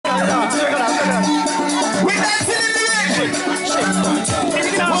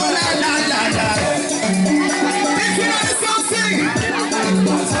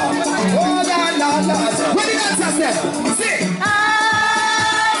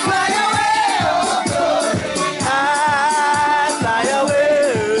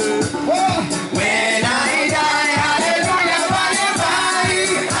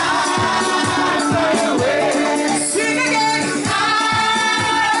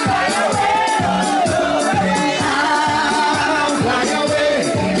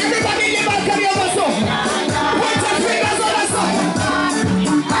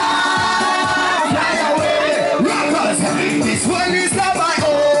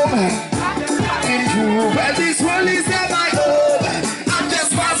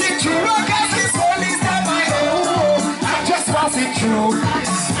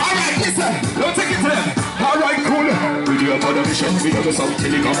mission. We never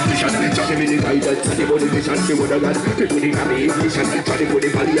something in competition. Try to be the guidance and the motivation. We would have got people in a mission. Try to put the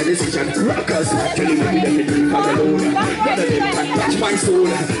value and decision. Rockers, telling me that we need fire alone. None of them can touch my soul.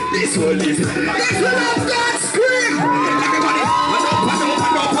 This world is. Let's love God scream. Everybody, hand up, hand up,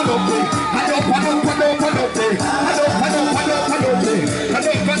 hand up, hand up, hand up, hand up, hand up, hand up, hand up, hand up, hand up, hand up, hand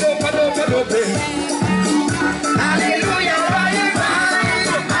up, hand up, hand up, hand up, hand up. Hallelujah.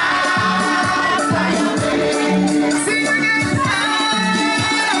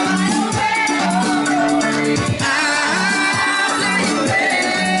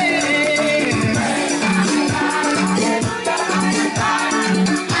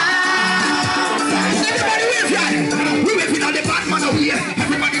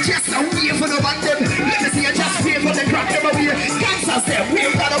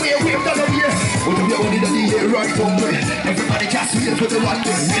 Right over. Everybody just feel for the one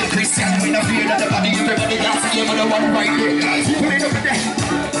day. Real Christian, we not fear that the body. Everybody just feel for the one right there. Put it up there.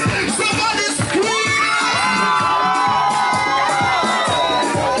 Somebody scream!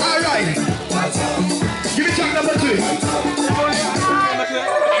 Alright. Give me track number 2.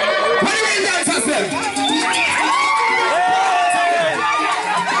 What do you mean dance yourself?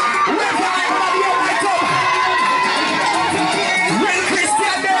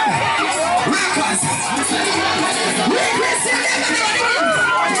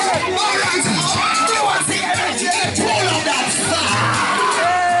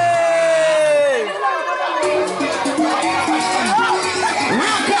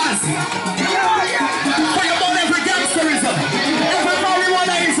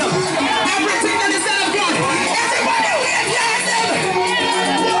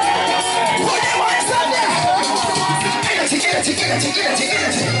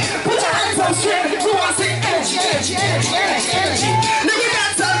 Put your hands up straight. We want to see energy, energy, energy, energy, energy. Let me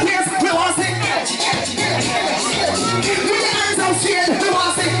dance up here. We want to see energy, energy, energy, energy, energy. Put your hands up straight. We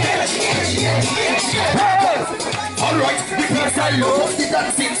want to see energy, energy, energy, energy. Alright, because I love the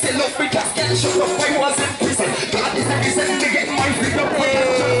dancing, still love me, just can't show up. I was in prison. God is a reason to get my freedom.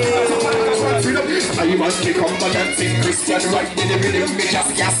 I must become a dancing Christian, right in the rhythm, me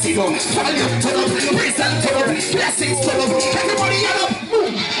just can't see no. Volume to them, praise and to them, blessings to them. Everybody get up, move.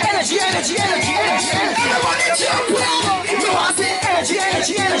 Energy, energy, energy, energy, energy. Everybody jump up. We want to see energy,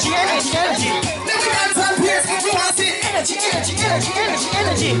 energy, energy, energy, energy. Let me dance and praise. We want to see energy, energy, energy, energy,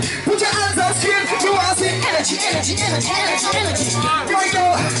 energy. Put your hands up straight. We want to see energy, energy, energy, energy, energy. Here we go.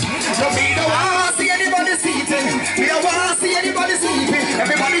 So we don't want to see anybody sleeping. We don't want to see anybody sleeping.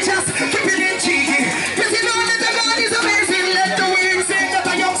 Everybody just keep it in cheeky. Cause you know that the God is amazing. Let the wind sing that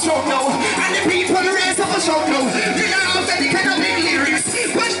I am strong now. And the people raise up a shout now. We don't have any kind of big lyrics.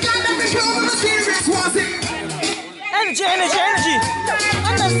 But God of the show of the serious was it. Energy, energy, energy.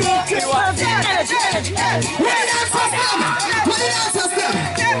 Energy, energy, energy. Where the dancers them? Where the dancers them?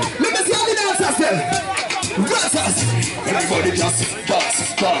 Let me see how the dancers them. Dancers. Everybody just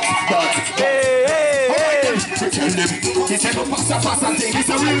dance, dance, dance. Hey, hey, hey. Pretend them. It's a pasta thing. It's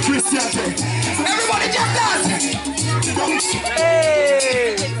a real Christian thing. Everybody just dance.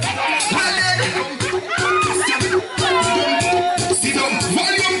 Hey. Sit down.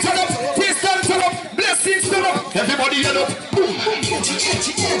 Volume turn up. Wisdom turn up. Blessings turn up. Everybody get up. Boom.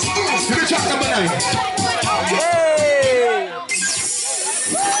 To the track number 9. Hey.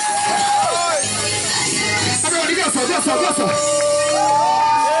 Everybody go so, go so, go so.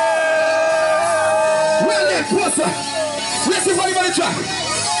 Well then, what's up? Let's see everybody track.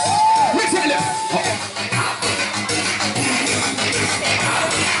 We tell them.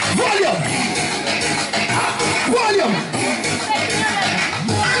 Volume. Volume.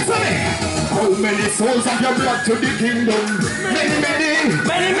 Answer me. How many souls have you brought to the kingdom? Many, many.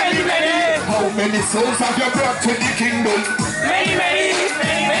 Many, many, many. How many souls have you brought to the kingdom? Many, many.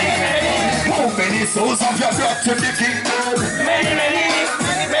 Many, many, many. How many souls have you brought to the kingdom? Many, many.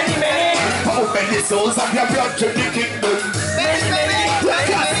 Many, many. How many souls have you brought to the kingdom? Many, many.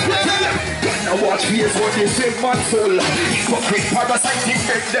 Now watch me as what they save my soul. Hypocrite parasitic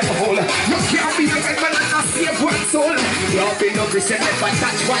make them whole. You can't be a man and not save one soul. You'll be no Christian if I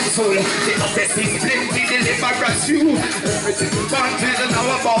touch one soul. They don't test this plenty deliverance you. Everything bad is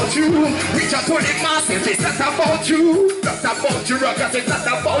now about you. Reach out to the masses, it's not about you. Not about you, rockers, it's not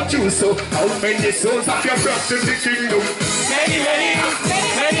about you. So how many souls have you brought to the kingdom? Many, many,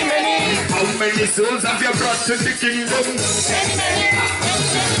 many, many. How many souls have you brought to the kingdom? Many, many,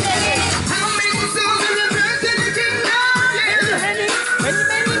 many. How many souls have you brought to the kingdom? Many,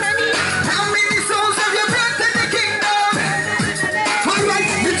 many, many, many. How many souls have you brought to the kingdom? Alright,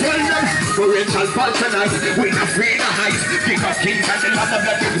 we tell them, we're in fall tonight. We're not afraid of heights. King of kings and the Lord of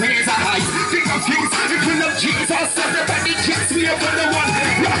the praise of heights. King of kings, the King of Jesus. Everybody just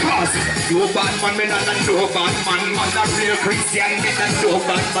no bad man, me not no bad man. Man a real Christian, me not no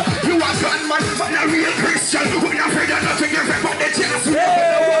bad man. You a bad man, man a real Christian. We not afraid of nothing, everybody just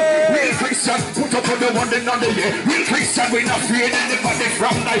real Christian, put up on the one and on the year. Real Christian, we not afraid anybody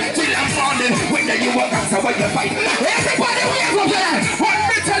from night till I'm morning. When you walk out, so when you fight, everybody wave up there. One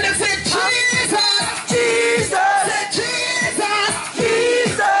me tell them say Jesus, Jesus, say Jesus,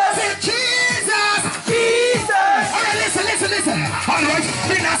 Jesus, say Jesus, Jesus. All right, listen. All right,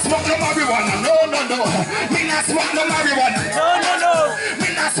 me not smoke no marijuana, no. Me not smoke no marijuana, no. Me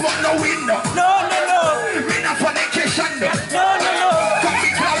not smoke no weed, no. Me not fornication, no. Come me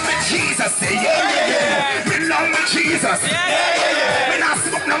call me Jesus, say yeah. Me love me Jesus, yeah. Me not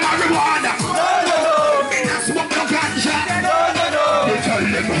smoke no marijuana, no. Me not smoke no ganja, no. They tell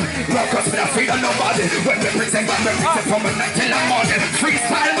them, rock us, me not afraid of nobody. When we present God, we present from the night till the morning.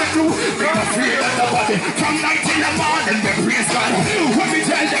 Freestyle we do, we not afraid of nobody. From night till the morning, we praise God. When we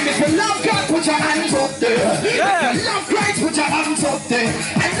tell them, if you love God, put your hands up there. If you love Christ, put your hands up there.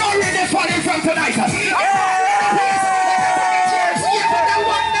 And not really falling from tonight.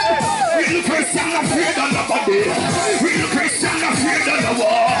 Real Christian afraid of nobody. Real Christian afraid of the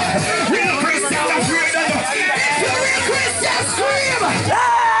war. Real Christian afraid of the... If you're real Christian, scream!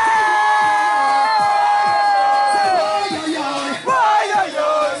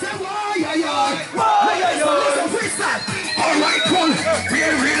 Alright, cool.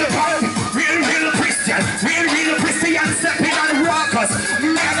 Real Christian. Real Christian stepping on the rockers.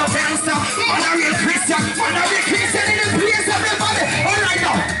 Man of answer. Man a real Christian. Man a real Christian in the place, everybody. Alright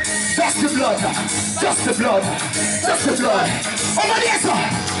now. Just the blood. Over there, sir.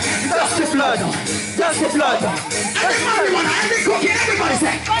 Just the blood. Every marijuana, every cooking, everybody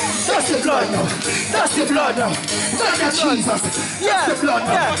say, just the blood. Blood of Jesus. Just the blood.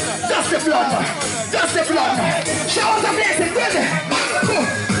 Just the blood. Show us the blessing, brother.